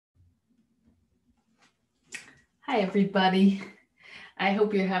Hi, everybody. I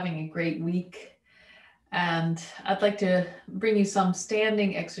hope you're having a great week. And I'd like to bring you some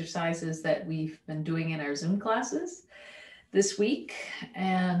standing exercises that we've been doing in our Zoom classes this week.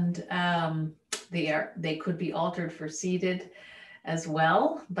 And they could be altered for seated as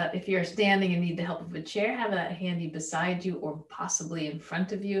well. But if you're standing and need the help of a chair, have that handy beside you or possibly in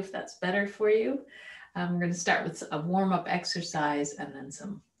front of you if that's better for you. We're going to start with a warm-up exercise and then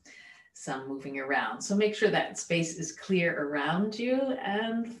some moving around. So make sure that space is clear around you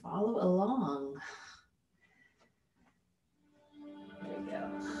and follow along. There we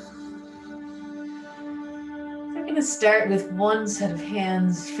go. So I'm going to start with one set of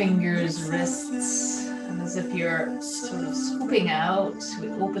hands, fingers, wrists, and as if you're sort of scooping out. So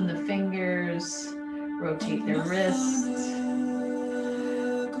we open the fingers, rotate the wrist.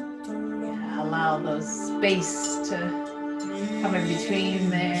 Yeah, allow those space to come in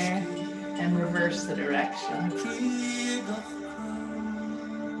between there. And reverse the direction. So if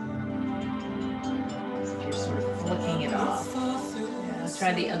you're sort of flicking it off. Yeah,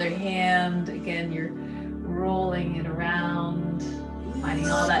 try the other hand. Again, you're rolling it around,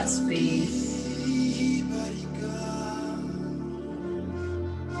 finding all that space.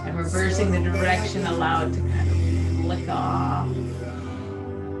 And reversing the direction, allow it to kind of flick off.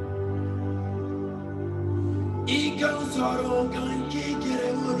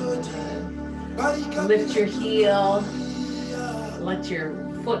 Lift your heel, let your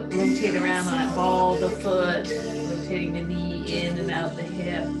foot rotate around on that ball of the foot, rotating the knee in and out the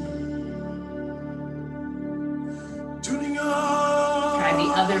hip. Try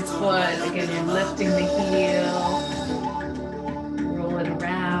the other foot, again you're lifting the heel, roll it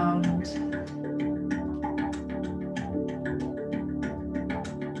around.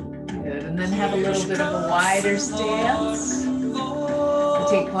 Good, and then have a little bit of a wider stance.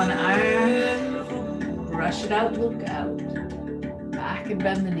 Take one arm, brush it out, look out. Back and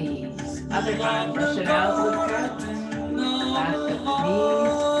bend the knees. Other arm, brush it out, look out. Back up the knees.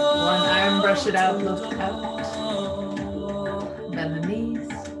 One arm, brush it out, look out. Bend the knees.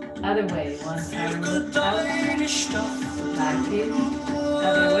 Other way, one arm, look out. Back in,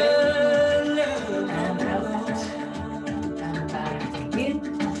 other way. And out. And back in.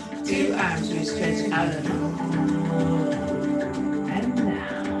 Two arms, we stretch out and out.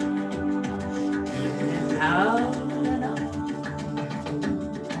 Out and up,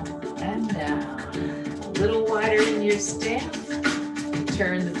 and down. A little wider in your stance.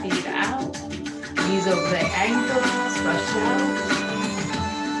 Turn the feet out. Knees over the ankles. Brush out.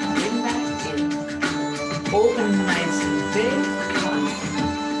 Bring back in. Open nice and big. One.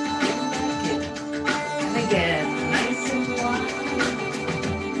 Bring back in. And again, nice and wide.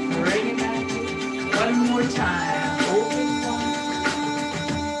 Bring it back in. One more time. Open.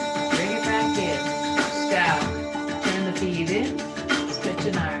 Feet in, stretch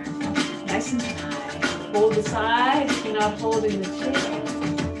an arm, nice and high. Hold the side if you're not holding the chin.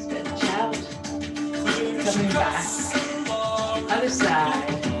 Stretch out, coming back. Other side,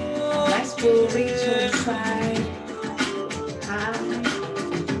 nice full reach to the side. High.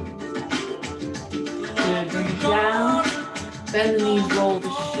 Good, bring it down. Bend the knees, roll the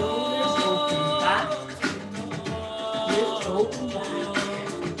shoulders, open back. Lift, open back.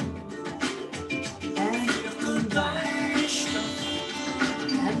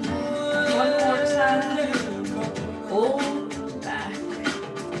 Hold back.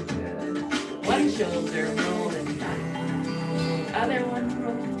 Good. One shoulder, roll it back. Other one,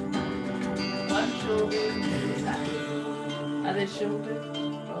 roll back. One shoulder, roll it back. Other shoulder,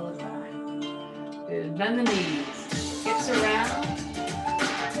 roll it back. Good. Bend the knees. Hips around.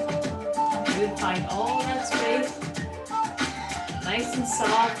 Good. Find all that space. Nice and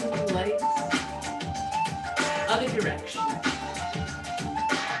soft in the legs. Other direction.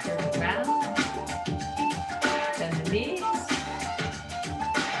 Turn around. Knees.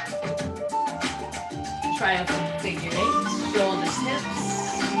 Try out some figure eights, shoulders, hips.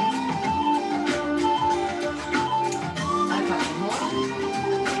 A couple more.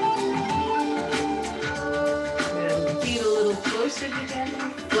 Good. Feet a little closer together.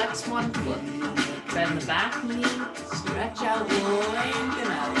 Flex one foot. Bend the back knee. Stretch out, lengthen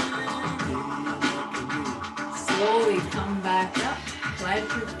out. Slowly come back up. Plant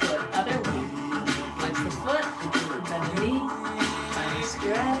your foot. Other way. Flex the foot. Bend the knee, find a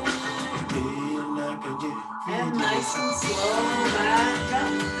stretch, and nice and slow back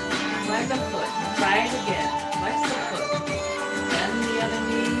up, flex the foot, try it again, flex the foot, bend the other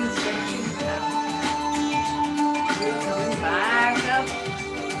knee, stretching down, good, going back up,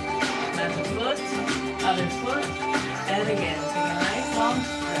 bend the foot, other foot, and again, take a nice long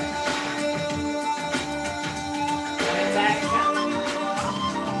stretch,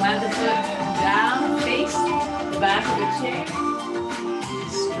 the chair.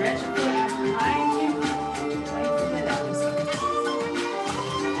 Stretch foot behind you. Lengthen it out.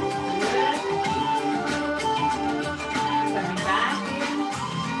 Good. Coming back in.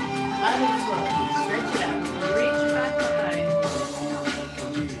 Other foot. Stretch it out. Reach back behind.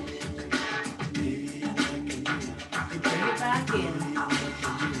 Bring it back in.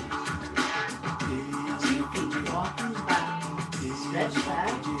 2 feet. Walking back. Stretch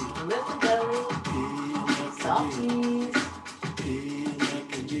back. Lift the belly. Soft knees.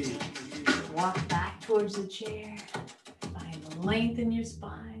 Walk back towards the chair. Find length in your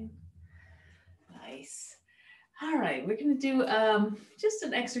spine. Nice. All right, we're going to do just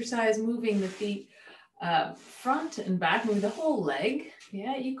an exercise moving the feet front and back, move the whole leg.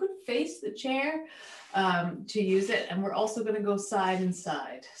 Yeah, you could face the chair to use it. And we're also going to go side and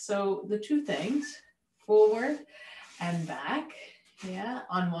side. So the two things, forward and back. Yeah,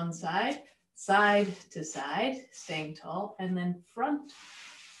 on one side, side to side, staying tall, and then front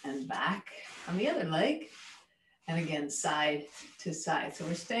and back on the other leg. And again, side to side. So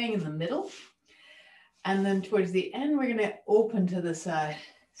we're staying in the middle. And then towards the end, we're going to open to the side.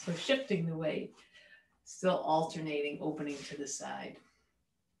 So shifting the weight, still alternating, opening to the side.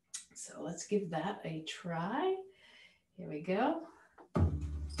 So let's give that a try. Here we go.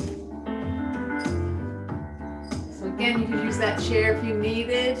 So again, you can use that chair if you need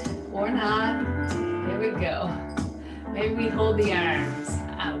it or not. Here we go. Maybe we hold the arms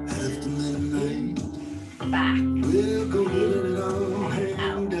out. Back. In and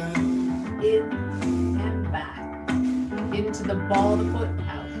out. In and back. Into the ball of the foot,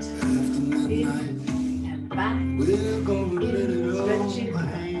 out. In and back. In, stretch it back.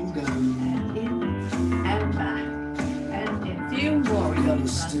 And in and back. And in. A few more. We go to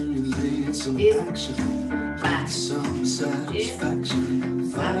front. In, back. Some satisfaction.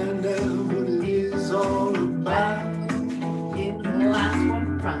 Find out what it is all about. In the last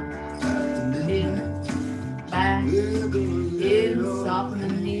one, front. In, back. In, soften the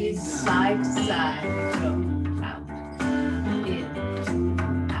knees, side to side. Go out. In,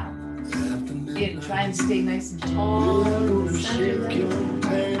 out. In, try and stay nice and tall. Center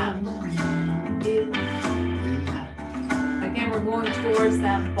out. In, out. Again, we're going towards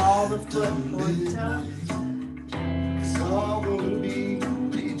that ball of the foot, forward toe. All gonna be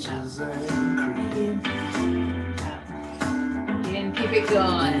peaches and cream. In, keep it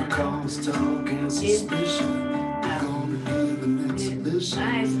going. Cause talk and suspicion. Gonna give an exhibition.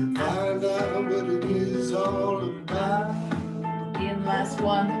 Nice. Find out what it is all about. In, last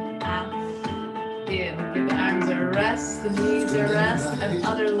one. Out. In, give the arms a rest, the knees a rest, and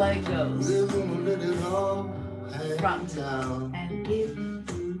other leg goes. Front and in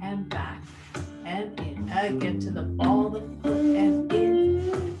and back. And in, again to the ball of the foot, and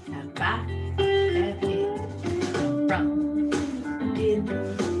in, and back, and in, front, in,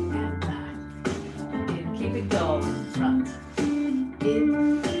 and back, in, keep it going, front,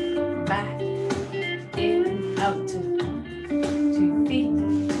 in, back, in, out to 2 feet,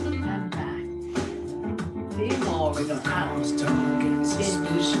 and back, 3 more, we go out, in,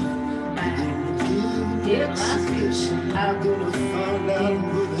 back, in, last feet, out, in,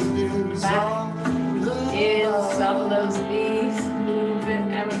 back, in, soften those knees, move it,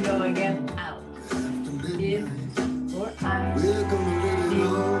 and we go again, out, in, or out,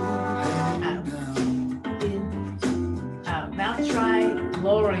 in, out, now try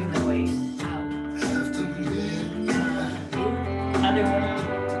lowering the weight, out, in, other one,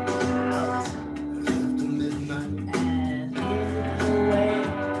 out, and in, away,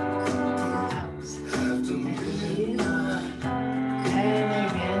 out, and in,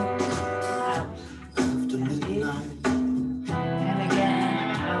 and again, out. And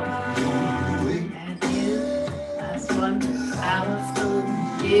again, out, and in, last one, out,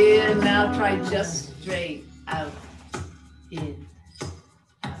 in, now try just straight, out, in,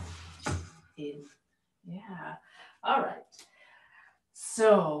 yeah, all right,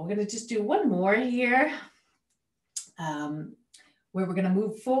 so we're gonna just do one more here, where we're gonna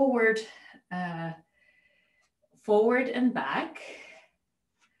move forward, forward and back,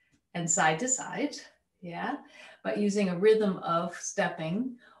 and side to side, yeah, but using a rhythm of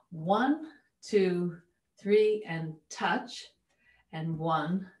stepping 1, 2, 3, and touch, and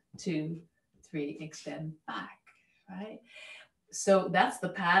 1, 2, 3, extend back, right? So that's the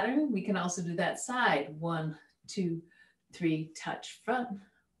pattern. We can also do that side, 1, 2, 3, touch front,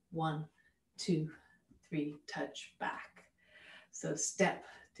 1, 2, 3, touch back. So step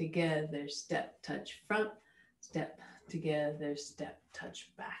together, step, touch front, step together, step,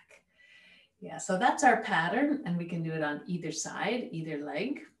 touch back. Yeah, so that's our pattern, and we can do it on either side, either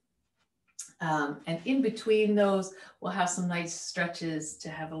leg. And in between those, we'll have some nice stretches to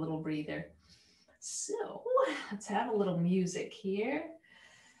have a little breather. So let's have a little music here.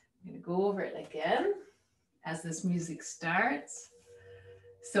 I'm going to go over it again as this music starts.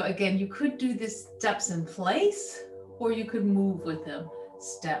 So again, you could do these steps in place, or you could move with them.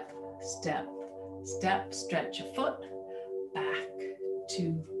 Step, step, step, stretch your foot, back,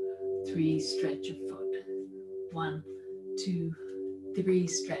 2, 3, stretch your foot. 1, 2, 3,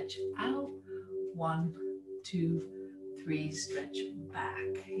 stretch out. 1, 2, 3, stretch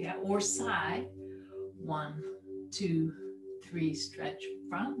back. Yeah, or side. 1, 2, 3, stretch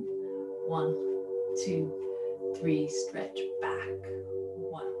front. 1, 2, 3, stretch back.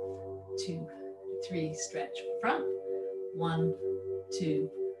 1, 2, 3, stretch front. 1, 2,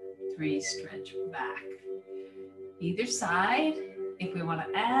 3, stretch back. Either side. If we want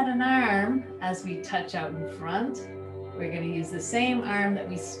to add an arm as we touch out in front, we're going to use the same arm that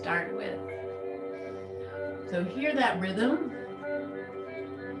we start with. So hear that rhythm.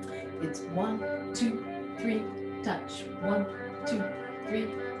 It's 1, 2, 3, touch. 1, 2, 3,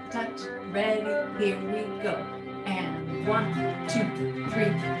 touch. Ready? Here we go. And 1, 2, 3,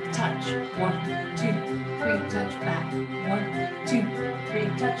 touch. 1, 2, 3, touch back. 1, 2, 3,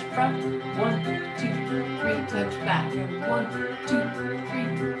 touch front. 1, 2, 3, touch back. And 1, 2, 3,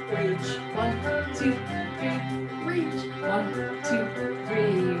 reach. 1, 2, 3, reach. 1, 2, 3,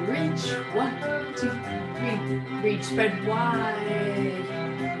 reach. 1, 2, 3, reach. Spread wide.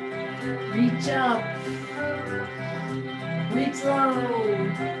 Reach up. Reach low.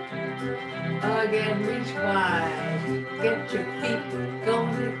 Again, reach wide. Get your feet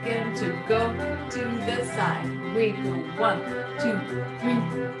going again to go to the side. We go 1, 2, 3,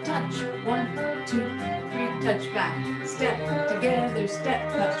 touch. 1, 2, 3, touch back. Step together, step,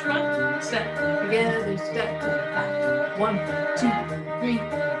 touch front. Step together, step to the back. 1, 2, 3,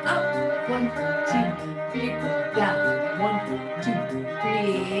 up. 1, 2, 3, down. 1, 2,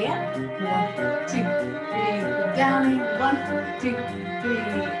 3, up. 1, 2, 3, down. 1, 2, 3,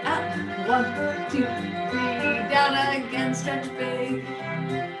 up. 1, 2, 3, down again. Stretch big.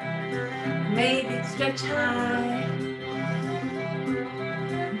 Maybe stretch high.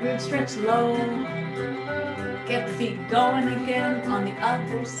 Good, stretch low. Get the feet going again on the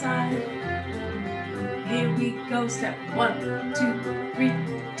other side. Here we go. Step 1, 2, 3,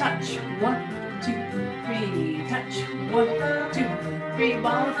 touch. 1, 2, 3, touch. 1, 2, 3,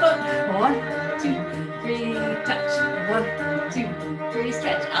 ball of foot. 1, 2, 3, touch. 1, 2, 3,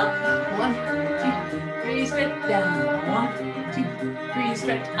 stretch up. 1, 2, 3, stretch down. 1, 2, 3,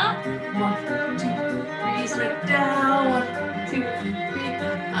 stretch up. 1, 2, 3, stretch down. 1, 2, 3,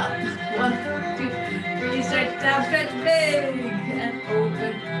 up. 1, 2, 3, stretch down. Stretch big and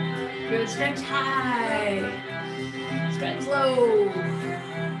open. Good, stretch high. Stretch low.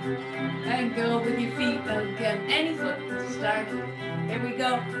 And go with your feet again. Any foot to start. Here we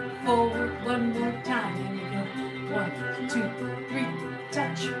go. Forward one more time. Here we go. 1, 2, 3,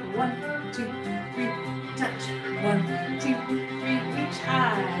 touch. 1, 2, 3, touch. 1, 2, 3, reach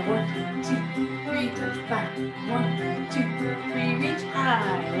high. 1, 2, 3, touch back. 1, 2, 3, reach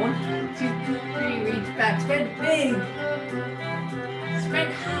high. 1, 2, 3, reach back. Spread big.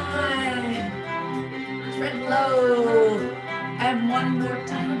 Spread high. Spread low. And one more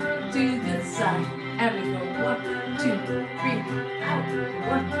time to the side. And we go 1, 2, 3, out.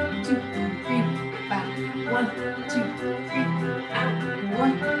 1, 2, 3, back. 1, 2, 3, out.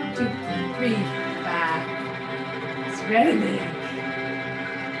 1, 2, 3, back. Spread big.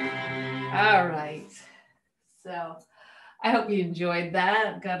 All right. So I hope you enjoyed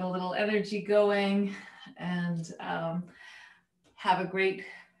that. Got a little energy going, and have a great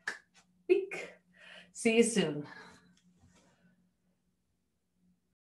week. See you soon.